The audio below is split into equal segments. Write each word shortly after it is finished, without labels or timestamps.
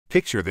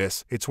Picture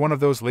this, it's one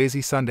of those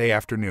lazy Sunday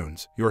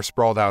afternoons. You're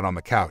sprawled out on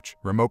the couch,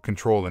 remote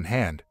control in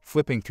hand,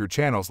 flipping through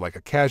channels like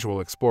a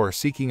casual explorer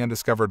seeking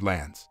undiscovered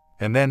lands.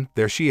 And then,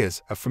 there she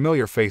is, a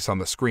familiar face on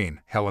the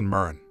screen, Helen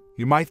Mirren.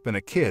 You might have been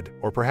a kid,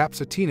 or perhaps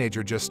a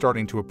teenager just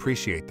starting to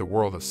appreciate the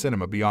world of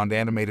cinema beyond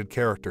animated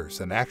characters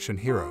and action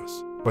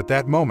heroes. But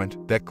that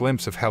moment, that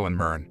glimpse of Helen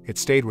Mirren, it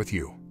stayed with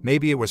you.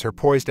 Maybe it was her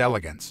poised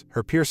elegance,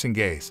 her piercing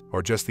gaze,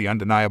 or just the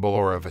undeniable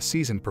aura of a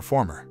seasoned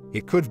performer.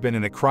 It could have been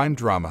in a crime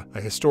drama,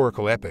 a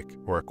historical epic,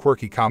 or a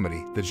quirky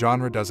comedy. The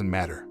genre doesn't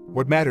matter.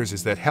 What matters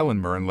is that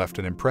Helen Mirren left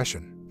an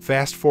impression.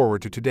 Fast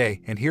forward to today,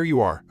 and here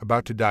you are,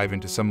 about to dive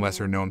into some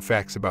lesser-known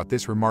facts about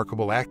this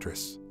remarkable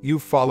actress.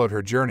 You've followed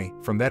her journey,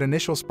 from that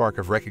initial spark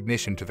of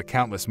recognition to the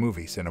countless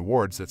movies and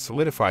awards that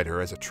solidified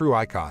her as a true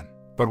icon.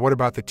 But what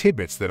about the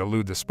tidbits that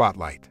elude the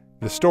spotlight?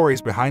 The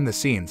stories behind the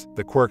scenes,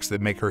 the quirks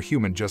that make her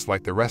human just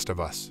like the rest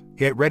of us.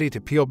 Get ready to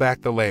peel back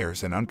the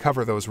layers and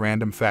uncover those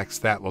random facts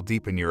that will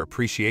deepen your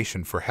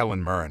appreciation for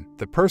Helen Mirren,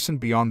 the person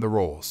beyond the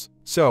roles.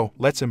 So,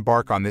 let's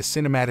embark on this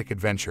cinematic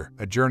adventure,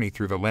 a journey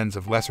through the lens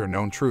of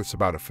lesser-known truths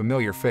about a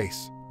familiar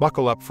face.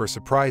 Buckle up for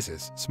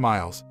surprises,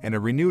 smiles, and a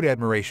renewed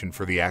admiration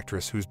for the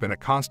actress who's been a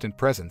constant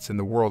presence in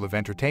the world of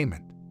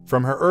entertainment.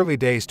 From her early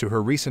days to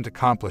her recent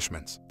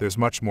accomplishments, there's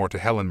much more to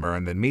Helen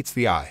Mirren than meets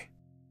the eye.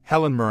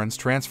 Helen Mirren's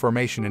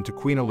transformation into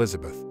Queen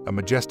Elizabeth, a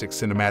majestic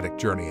cinematic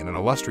journey and an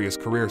illustrious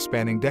career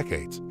spanning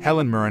decades.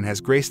 Helen Mirren has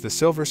graced the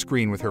silver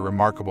screen with her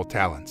remarkable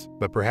talents,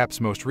 but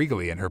perhaps most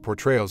regally in her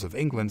portrayals of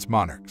England's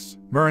monarchs.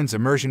 Mirren's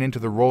immersion into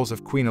the roles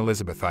of Queen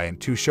Elizabeth I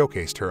and II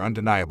showcased her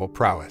undeniable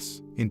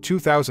prowess. In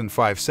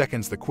 2005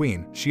 Seconds the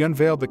Queen, she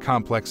unveiled the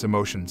complex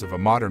emotions of a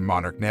modern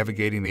monarch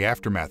navigating the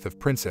aftermath of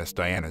Princess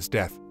Diana's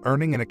death,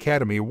 earning an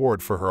Academy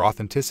Award for her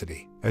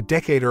authenticity. A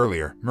decade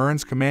earlier,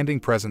 Mirren's commanding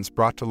presence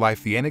brought to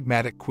life the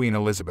enigmatic Queen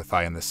Elizabeth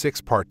I in the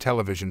six-part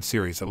television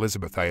series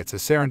Elizabeth I. It's a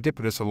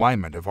serendipitous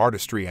alignment of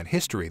artistry and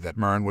history that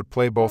Mirren would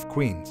play both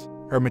queens.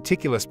 Her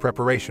meticulous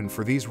preparation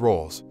for these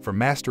roles, from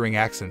mastering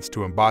accents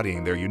to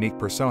embodying their unique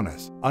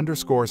personas,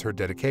 underscores her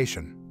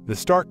dedication. The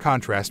stark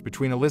contrast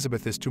between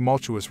Elizabeth's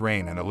tumultuous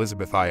reign and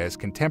Elizabeth I's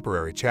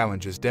contemporary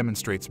challenges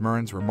demonstrates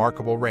Mirren's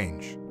remarkable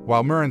range.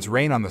 While Mirren's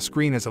reign on the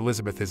screen as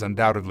Elizabeth is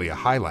undoubtedly a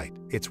highlight,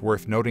 it's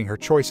worth noting her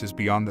choices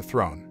beyond the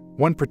throne.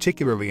 One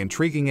particularly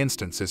intriguing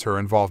instance is her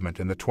involvement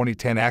in the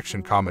 2010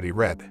 action comedy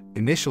Red.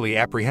 Initially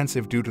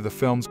apprehensive due to the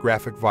film's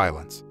graphic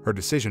violence, her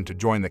decision to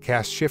join the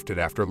cast shifted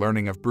after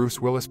learning of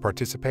Bruce Willis'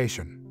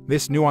 participation.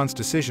 This nuanced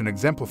decision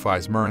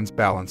exemplifies Mirren's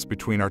balance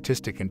between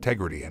artistic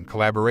integrity and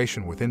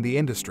collaboration within the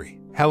industry.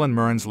 Helen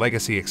Mirren's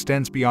legacy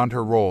extends beyond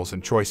her roles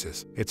and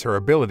choices. It's her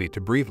ability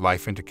to breathe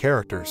life into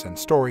characters and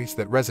stories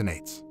that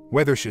resonates.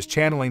 Whether she's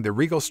channeling the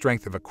regal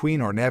strength of a queen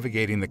or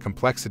navigating the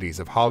complexities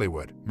of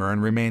Hollywood, Mirren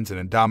remains an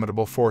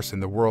indomitable force in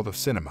the world of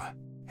cinema.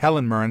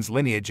 Helen Mirren's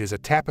lineage is a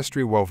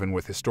tapestry woven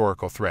with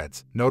historical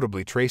threads,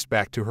 notably traced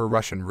back to her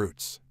Russian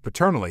roots.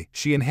 Paternally,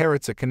 she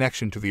inherits a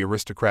connection to the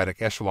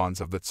aristocratic echelons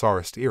of the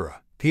Tsarist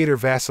era. Pyotr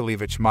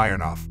Vasilievich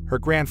Myronov, her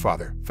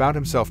grandfather, found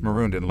himself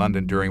marooned in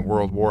London during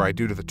World War I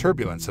due to the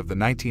turbulence of the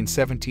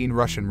 1917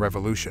 Russian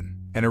Revolution.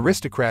 An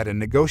aristocrat and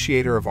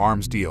negotiator of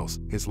arms deals,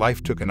 his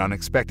life took an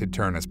unexpected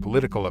turn as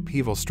political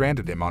upheaval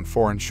stranded him on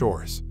foreign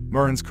shores.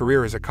 Mirren's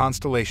career is a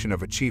constellation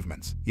of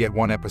achievements, yet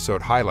one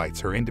episode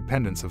highlights her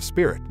independence of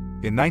spirit.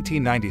 In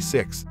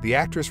 1996, the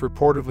actress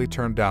reportedly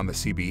turned down the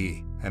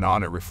CBE, an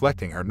honor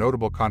reflecting her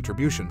notable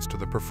contributions to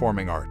the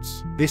performing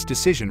arts. This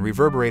decision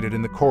reverberated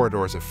in the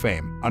corridors of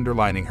fame,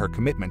 underlining her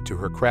commitment to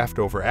her craft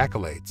over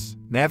accolades.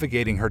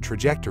 Navigating her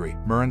trajectory,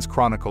 Mirren's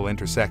chronicle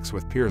intersects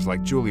with peers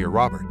like Julia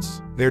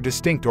Roberts. Their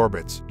distinct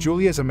orbits,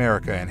 Julia's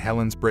America and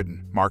Helen's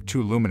Britain, mark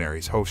two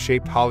luminaries who've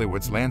shaped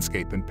Hollywood's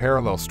landscape in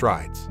parallel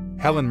strides.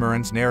 Helen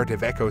Mirren's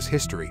narrative echoes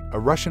history, a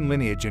Russian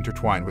lineage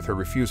intertwined with her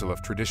refusal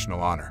of traditional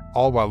honor,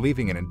 all while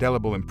leaving an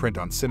indelible imprint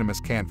on cinema's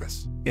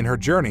canvas. In her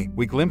journey,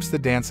 we glimpse the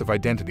dance of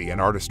identity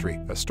and artistry,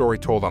 a story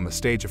told on the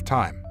stage of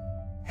time.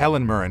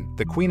 Helen Mirren,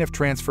 the queen of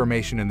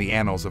transformation in the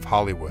annals of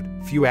Hollywood.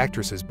 Few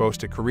actresses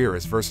boast a career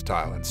as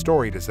versatile and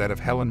storied as that of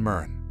Helen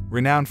Mirren.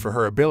 Renowned for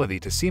her ability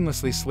to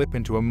seamlessly slip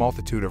into a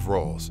multitude of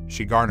roles,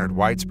 she garnered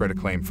widespread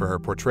acclaim for her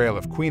portrayal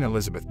of Queen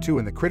Elizabeth II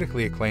in the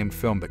critically acclaimed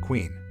film The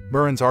Queen.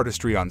 Mirren's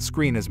artistry on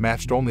screen is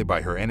matched only by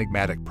her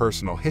enigmatic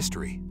personal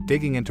history.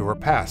 Digging into her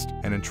past,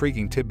 an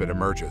intriguing tidbit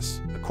emerges.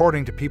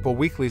 According to People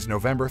Weekly's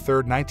November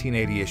 3,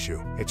 1980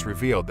 issue, it's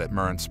revealed that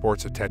Mirren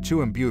sports a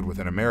tattoo imbued with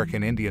an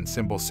American Indian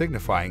symbol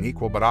signifying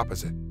equal but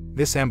opposite.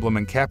 This emblem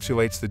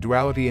encapsulates the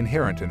duality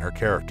inherent in her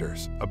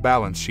characters, a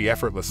balance she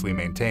effortlessly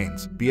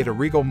maintains, be it a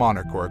regal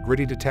monarch or a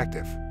gritty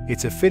detective.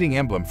 It's a fitting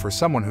emblem for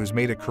someone who's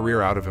made a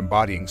career out of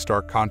embodying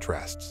stark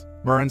contrasts.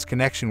 Mirren's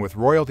connection with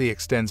royalty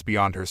extends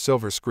beyond her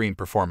silver screen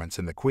performance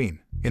in The Queen.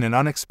 In an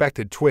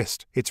unexpected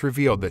twist, it's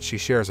revealed that she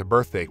shares a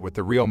birthdate with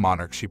the real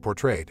monarch she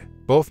portrayed.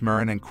 Both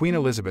Mirren and Queen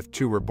Elizabeth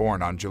II were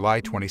born on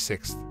July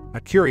 26. A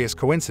curious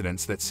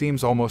coincidence that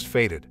seems almost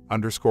fated,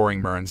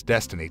 underscoring Mirren's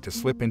destiny to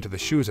slip into the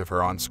shoes of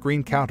her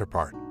on-screen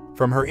counterpart.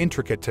 From her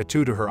intricate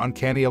tattoo to her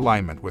uncanny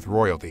alignment with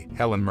royalty,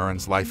 Helen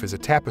Mirren's life is a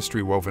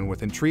tapestry woven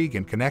with intrigue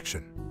and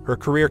connection. Her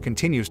career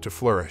continues to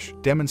flourish,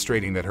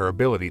 demonstrating that her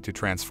ability to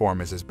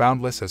transform is as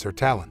boundless as her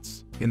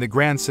talents. In the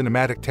grand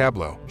cinematic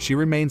tableau, she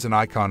remains an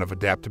icon of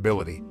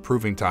adaptability,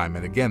 proving time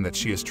and again that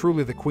she is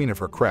truly the queen of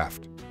her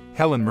craft.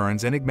 Helen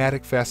Mirren's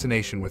enigmatic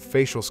fascination with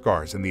facial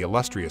scars in the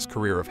illustrious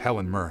career of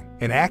Helen Mirren,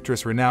 an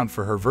actress renowned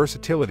for her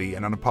versatility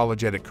and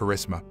unapologetic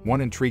charisma. One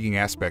intriguing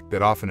aspect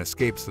that often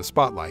escapes the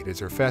spotlight is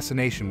her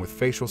fascination with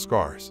facial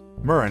scars.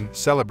 Mirren,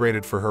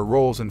 celebrated for her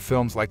roles in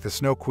films like The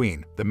Snow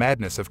Queen, The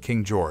Madness of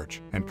King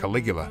George, and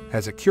Caligula,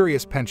 has a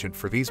curious penchant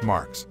for these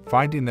marks,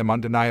 finding them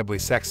undeniably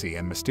sexy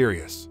and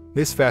mysterious.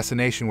 This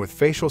fascination with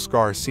facial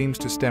scars seems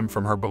to stem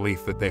from her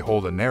belief that they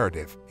hold a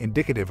narrative,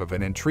 indicative of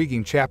an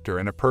intriguing chapter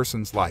in a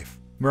person's life.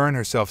 Mirren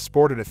herself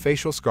sported a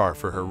facial scar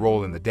for her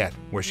role in The Debt,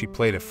 where she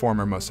played a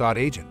former Mossad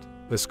agent.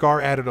 The scar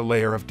added a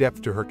layer of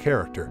depth to her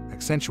character,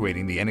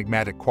 accentuating the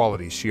enigmatic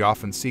qualities she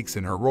often seeks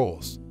in her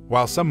roles.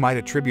 While some might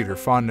attribute her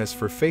fondness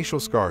for facial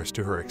scars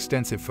to her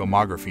extensive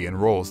filmography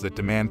and roles that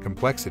demand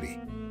complexity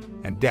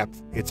and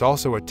depth, it's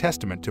also a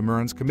testament to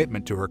Mirren's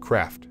commitment to her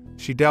craft.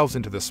 She delves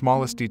into the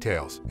smallest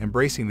details,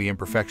 embracing the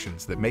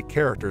imperfections that make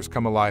characters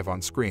come alive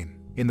on screen.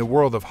 In the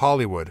world of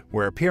Hollywood,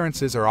 where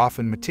appearances are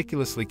often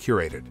meticulously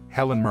curated,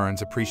 Helen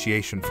Mirren's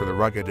appreciation for the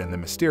rugged and the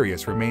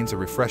mysterious remains a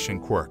refreshing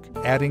quirk,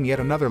 adding yet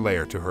another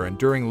layer to her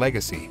enduring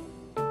legacy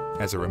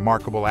as a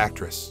remarkable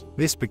actress.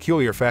 This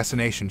peculiar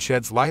fascination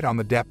sheds light on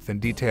the depth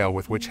and detail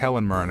with which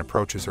Helen Mirren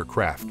approaches her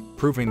craft,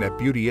 proving that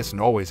beauty isn't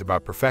always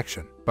about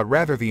perfection, but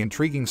rather the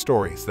intriguing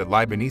stories that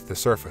lie beneath the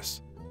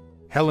surface.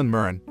 Helen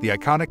Mirren, the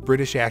iconic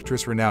British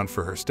actress renowned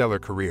for her stellar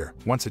career,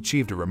 once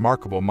achieved a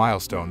remarkable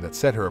milestone that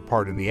set her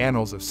apart in the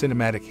annals of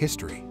cinematic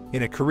history.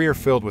 In a career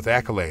filled with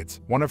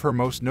accolades, one of her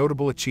most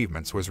notable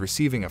achievements was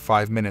receiving a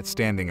 5-minute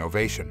standing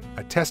ovation,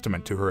 a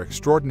testament to her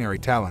extraordinary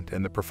talent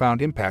and the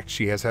profound impact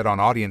she has had on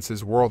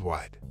audiences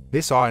worldwide.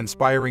 This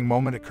awe-inspiring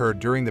moment occurred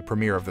during the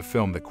premiere of the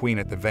film The Queen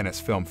at the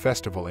Venice Film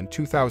Festival in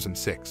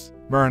 2006.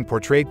 Mirren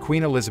portrayed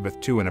Queen Elizabeth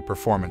II in a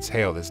performance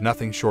hailed as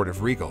nothing short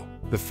of regal.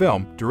 The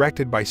film,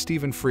 directed by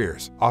Stephen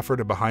Frears, offered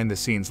a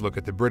behind-the-scenes look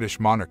at the British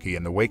monarchy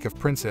in the wake of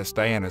Princess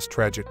Diana's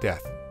tragic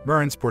death.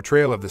 Mirren's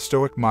portrayal of the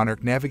stoic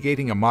monarch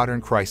navigating a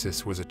modern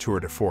crisis was a tour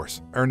de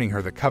force, earning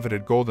her the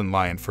coveted Golden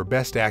Lion for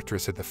Best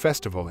Actress at the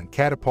festival and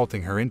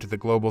catapulting her into the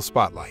global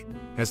spotlight.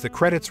 As the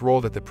credits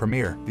rolled at the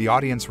premiere, the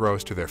audience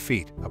rose to their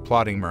feet,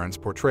 applauding Mirren's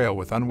portrayal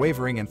with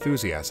unwavering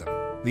enthusiasm.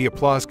 The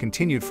applause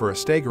continued for a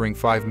staggering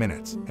 5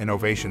 minutes, an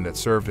ovation that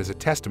served as a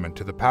testament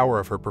to the power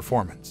of her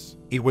performance.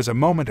 It was a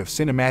moment of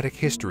cinematic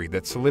history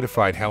that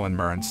solidified Helen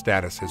Mirren's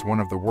status as one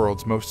of the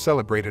world's most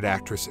celebrated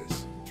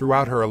actresses.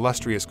 Throughout her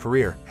illustrious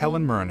career,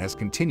 Helen Mirren has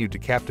continued to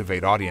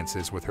captivate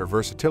audiences with her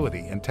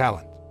versatility and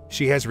talent.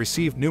 She has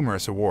received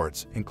numerous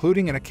awards,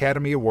 including an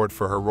Academy Award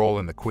for her role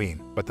in The Queen,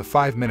 but the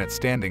 5-minute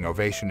standing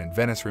ovation in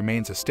Venice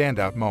remains a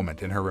standout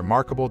moment in her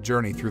remarkable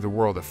journey through the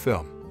world of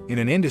film. In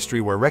an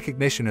industry where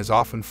recognition is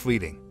often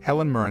fleeting,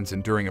 Helen Mirren's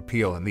enduring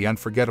appeal and the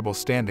unforgettable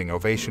standing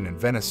ovation in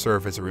Venice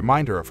serve as a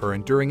reminder of her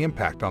enduring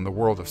impact on the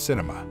world of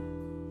cinema.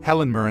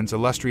 Helen Mirren's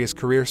illustrious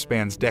career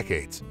spans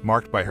decades,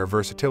 marked by her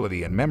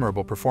versatility and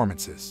memorable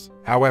performances.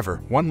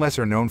 However, one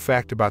lesser-known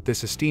fact about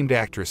this esteemed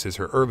actress is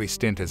her early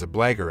stint as a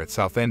blagger at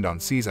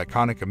Southend-on-Sea's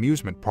iconic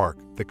amusement park,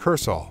 the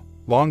Kursaal.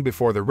 Long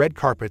before the red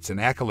carpets and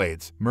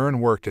accolades,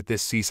 Mirren worked at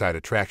this seaside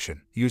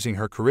attraction, using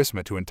her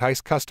charisma to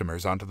entice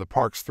customers onto the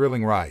park's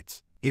thrilling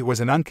rides. It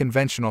was an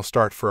unconventional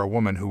start for a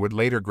woman who would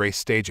later grace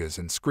stages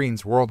and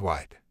screens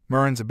worldwide.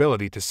 Mirren's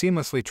ability to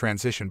seamlessly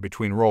transition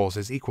between roles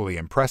is equally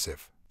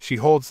impressive. She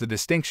holds the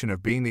distinction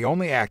of being the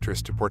only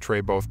actress to portray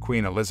both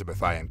Queen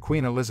Elizabeth I and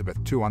Queen Elizabeth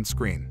II on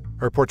screen.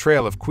 Her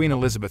portrayal of Queen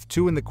Elizabeth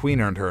II in The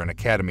Queen earned her an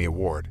Academy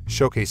Award,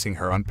 showcasing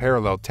her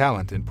unparalleled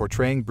talent in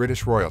portraying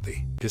British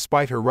royalty.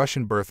 Despite her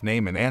Russian birth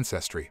name and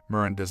ancestry,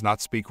 Mirren does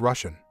not speak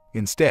Russian.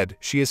 Instead,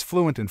 she is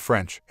fluent in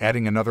French,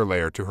 adding another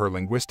layer to her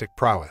linguistic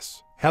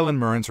prowess. Helen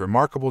Mirren's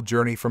remarkable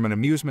journey from an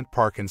amusement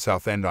park in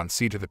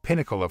Southend-on-Sea to the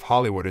pinnacle of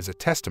Hollywood is a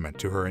testament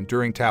to her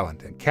enduring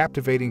talent and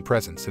captivating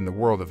presence in the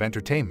world of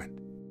entertainment.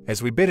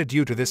 As we bid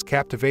adieu to this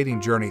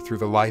captivating journey through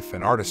the life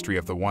and artistry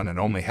of the one and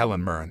only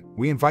Helen Mirren,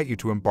 we invite you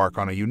to embark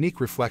on a unique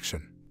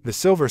reflection. The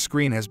silver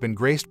screen has been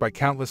graced by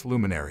countless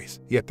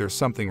luminaries, yet there's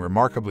something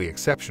remarkably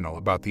exceptional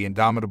about the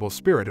indomitable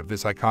spirit of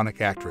this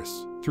iconic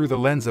actress. Through the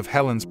lens of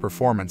Helen's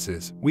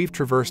performances, we've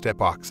traversed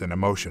epochs and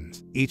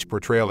emotions, each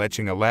portrayal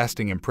etching a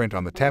lasting imprint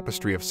on the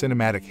tapestry of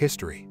cinematic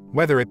history.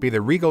 Whether it be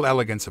the regal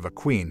elegance of a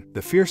queen,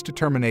 the fierce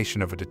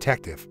determination of a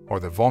detective, or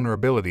the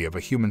vulnerability of a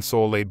human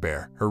soul laid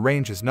bare, her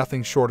range is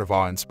nothing short of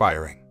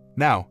awe-inspiring.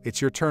 Now,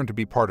 it's your turn to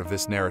be part of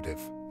this narrative.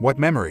 What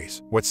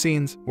memories, what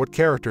scenes, what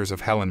characters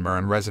of Helen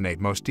Mirren resonate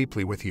most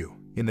deeply with you?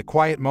 In the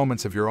quiet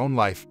moments of your own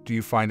life, do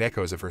you find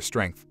echoes of her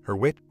strength, her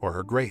wit, or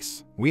her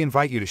grace? We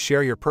invite you to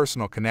share your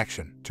personal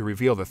connection, to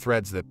reveal the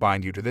threads that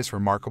bind you to this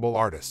remarkable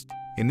artist.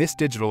 In this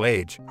digital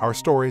age, our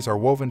stories are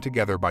woven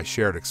together by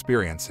shared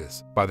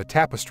experiences, by the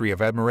tapestry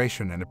of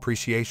admiration and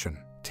appreciation.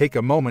 Take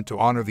a moment to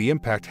honor the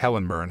impact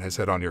Helen Mirren has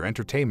had on your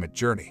entertainment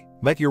journey.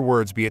 Let your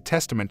words be a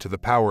testament to the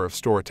power of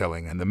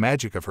storytelling and the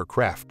magic of her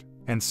craft.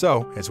 And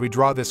so, as we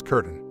draw this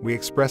curtain, we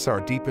express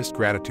our deepest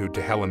gratitude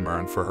to Helen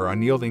Mirren for her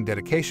unyielding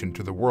dedication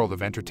to the world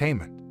of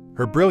entertainment.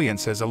 Her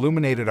brilliance has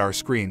illuminated our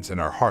screens and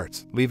our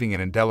hearts, leaving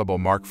an indelible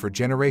mark for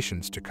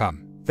generations to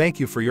come. Thank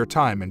you for your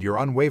time and your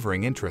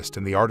unwavering interest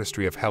in the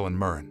artistry of Helen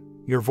Mirren.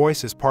 Your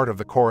voice is part of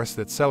the chorus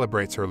that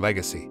celebrates her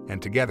legacy,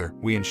 and together,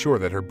 we ensure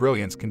that her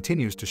brilliance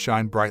continues to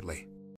shine brightly.